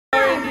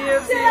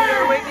GFC,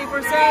 we're waiting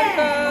for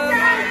Santa!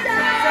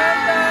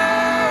 Santa!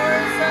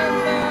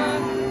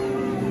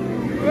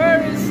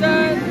 Where is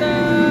Santa?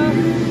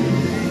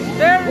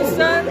 There is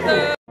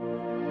Santa!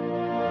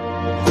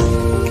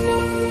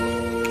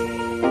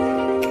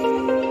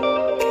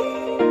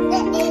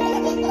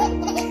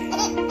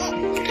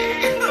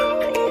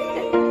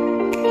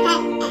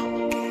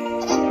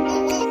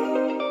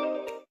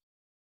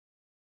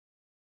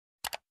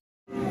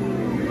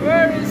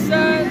 Where is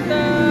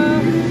Santa?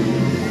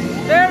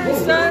 There is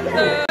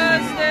Santa!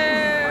 It's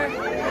there!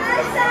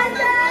 Hi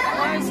Santa!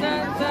 Hi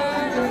Santa!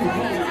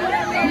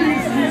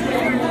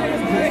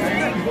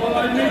 While I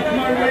make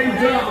my way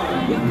down.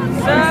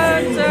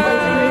 Santa!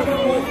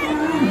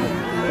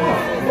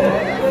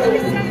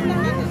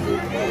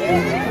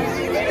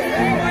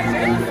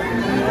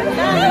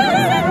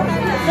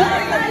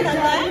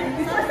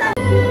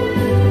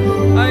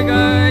 Hi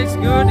guys,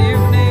 good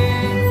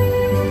evening.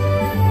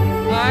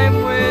 I'm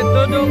with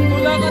Dodong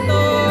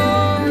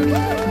Bulakaton.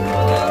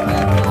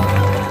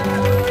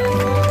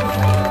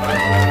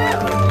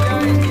 We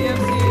are in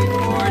GFC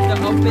for the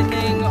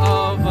opening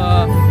of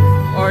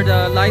or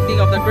the lighting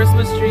of the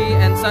Christmas tree,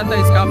 and Santa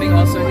is coming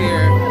also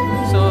here.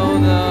 So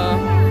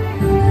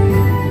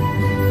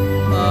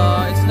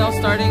it's now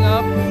starting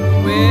up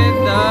with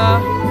the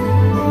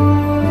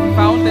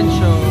fountain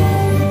show.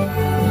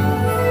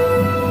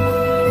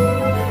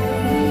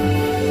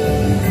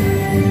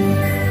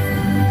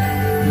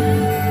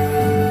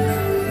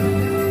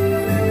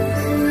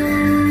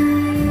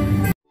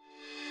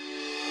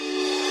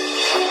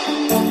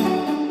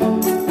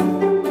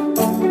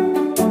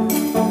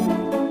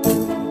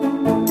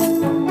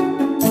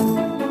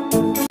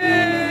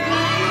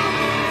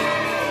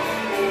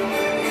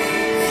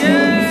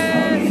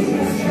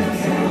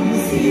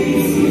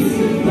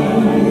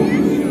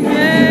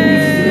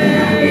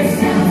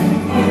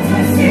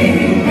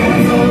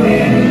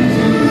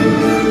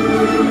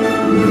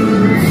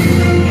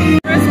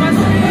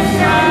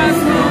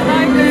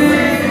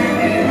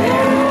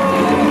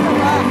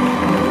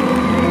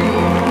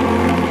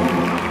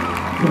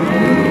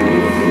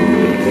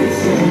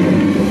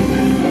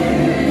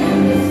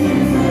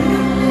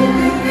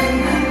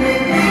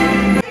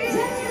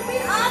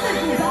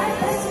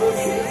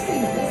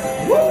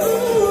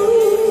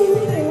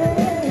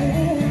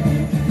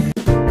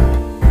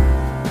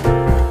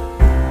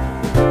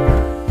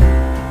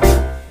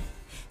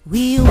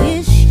 We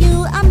wish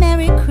you a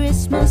Merry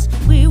Christmas.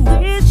 We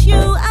wish you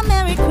a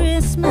Merry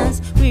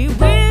Christmas. We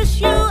wish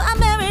you a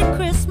Merry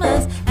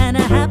Christmas and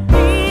a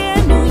Happy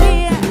New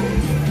Year.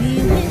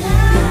 We wish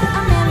you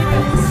a Merry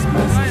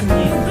Christmas.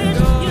 We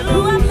wish you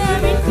a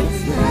Merry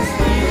Christmas.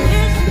 We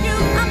wish you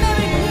a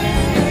Merry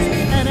Christmas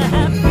and a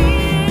Happy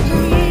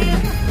New Year.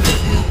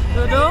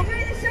 Dodo,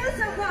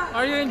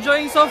 are you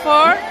enjoying so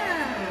far?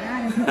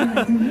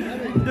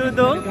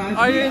 Dodo,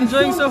 are you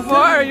enjoying so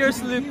far or you're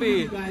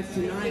sleepy?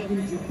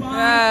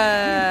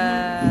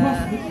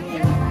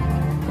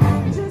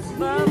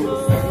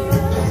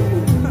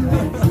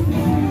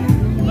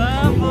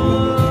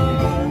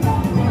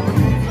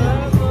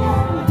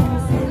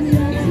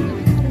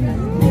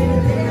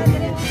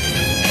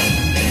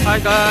 Hi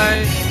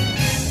guys,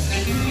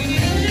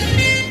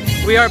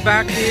 we are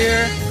back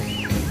here.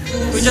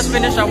 We just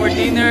finished our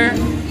dinner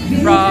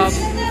from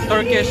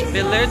Turkish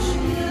village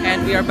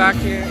and we are back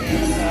here in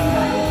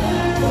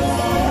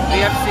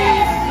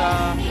BFC's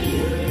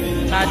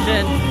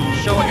pageant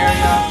show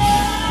area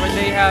where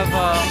they have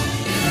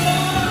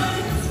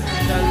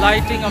the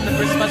lighting of the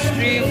Christmas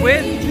tree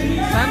with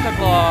Santa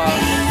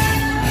Claus.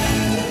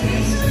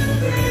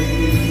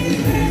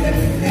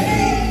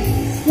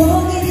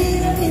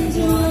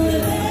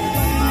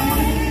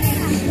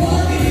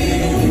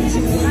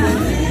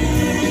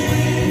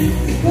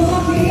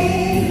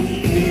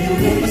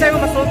 Masaya mo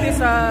masulti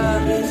sa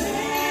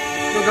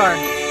lugar?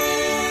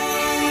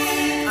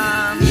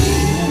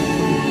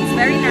 It's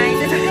very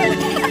nice.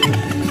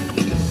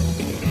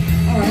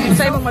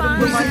 Masaya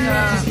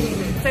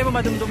mo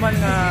madumduman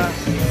nga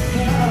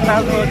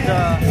childhood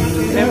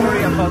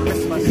memory about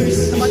Christmas?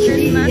 About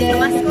Christmas,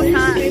 Damasco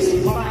sa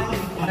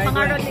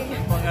Pangaroling.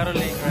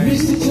 Pangaroling, right?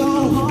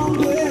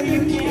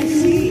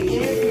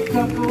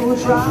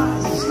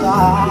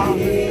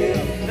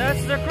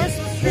 That's the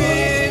Christmas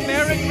tree!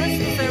 Merry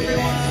Christmas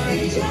everyone!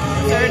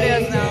 There it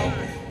is now.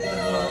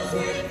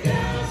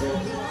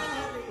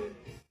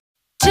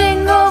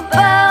 Jingle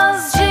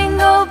bells,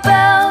 jingle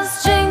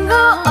bells,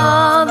 jingle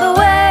all the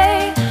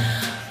way.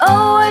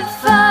 Oh, what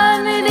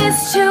fun it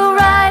is to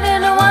ride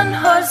in a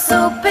one-horse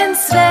open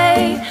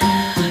sleigh.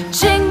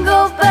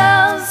 Jingle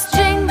bells,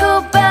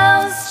 jingle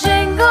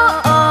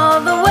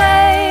all the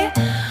way.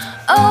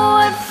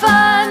 Oh, what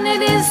fun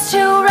it is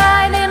to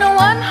ride in a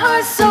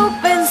one-horse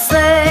open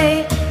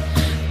sleigh.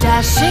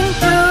 Dashing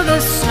through the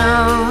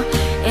snow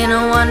in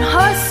a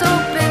one-horse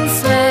open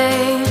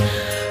sleigh.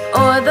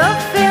 O'er the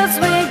fields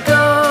we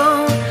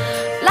go,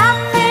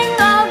 laughing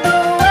all the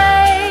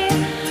way.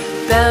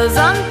 Bells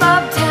on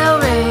bobtail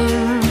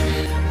ring,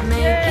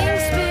 making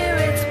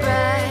spirits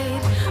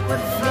bright.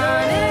 What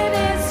fun it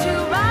is to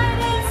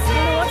ride and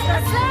sing a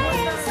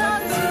sleighing song.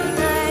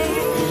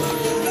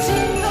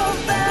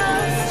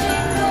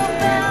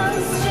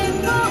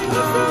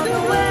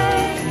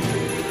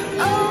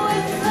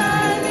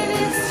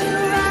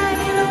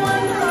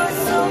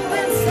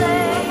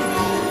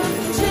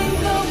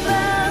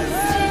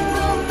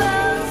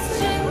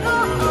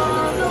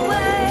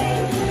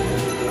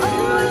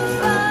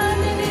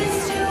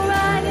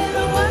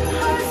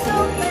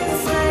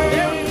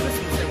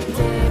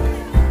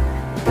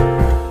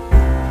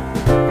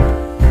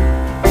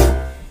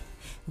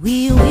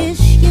 We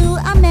wish you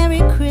a Merry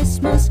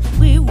Christmas.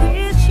 We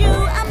wish you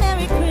a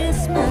Merry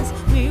Christmas.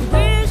 We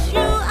wish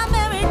you a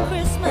Merry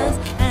Christmas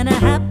and a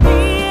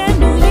Happy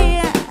New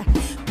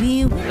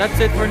Year. That's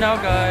it for now,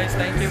 guys.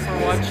 Thank you for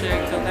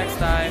watching. Till next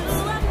time.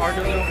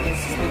 Order is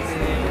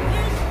sleeping.